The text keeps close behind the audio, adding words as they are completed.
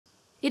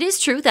It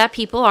is true that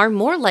people are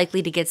more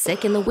likely to get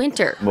sick in the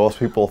winter. Most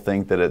people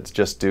think that it's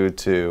just due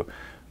to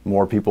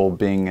more people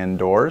being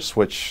indoors,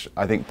 which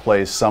I think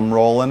plays some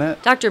role in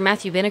it. Dr.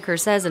 Matthew Binnicker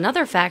says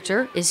another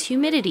factor is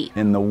humidity.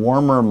 In the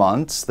warmer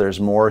months, there's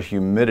more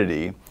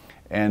humidity.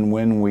 And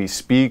when we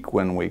speak,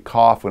 when we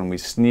cough, when we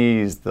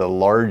sneeze, the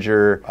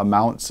larger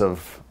amounts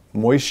of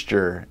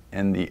moisture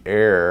in the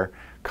air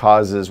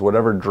causes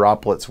whatever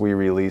droplets we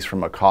release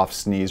from a cough,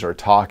 sneeze, or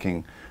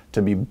talking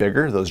to be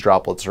bigger. Those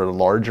droplets are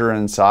larger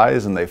in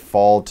size and they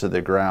fall to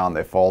the ground,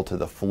 they fall to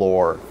the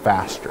floor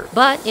faster.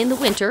 But in the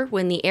winter,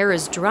 when the air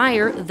is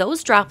drier,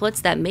 those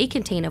droplets that may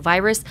contain a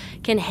virus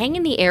can hang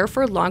in the air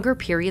for longer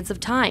periods of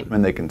time.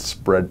 And they can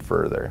spread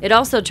further. It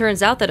also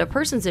turns out that a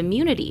person's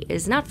immunity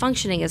is not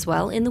functioning as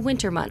well in the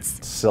winter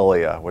months.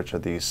 Cilia, which are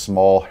these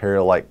small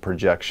hair-like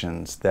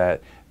projections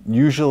that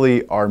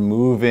usually are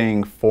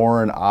moving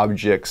foreign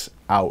objects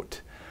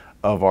out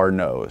of our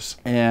nose.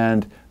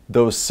 And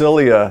those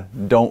cilia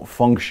don't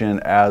function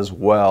as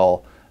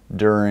well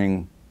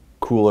during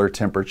cooler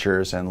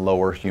temperatures and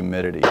lower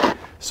humidity.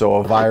 So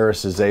a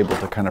virus is able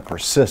to kind of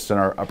persist in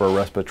our upper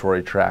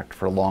respiratory tract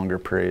for longer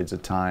periods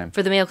of time.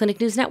 For the Mayo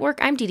Clinic News Network,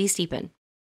 I'm Dee Dee Stephen.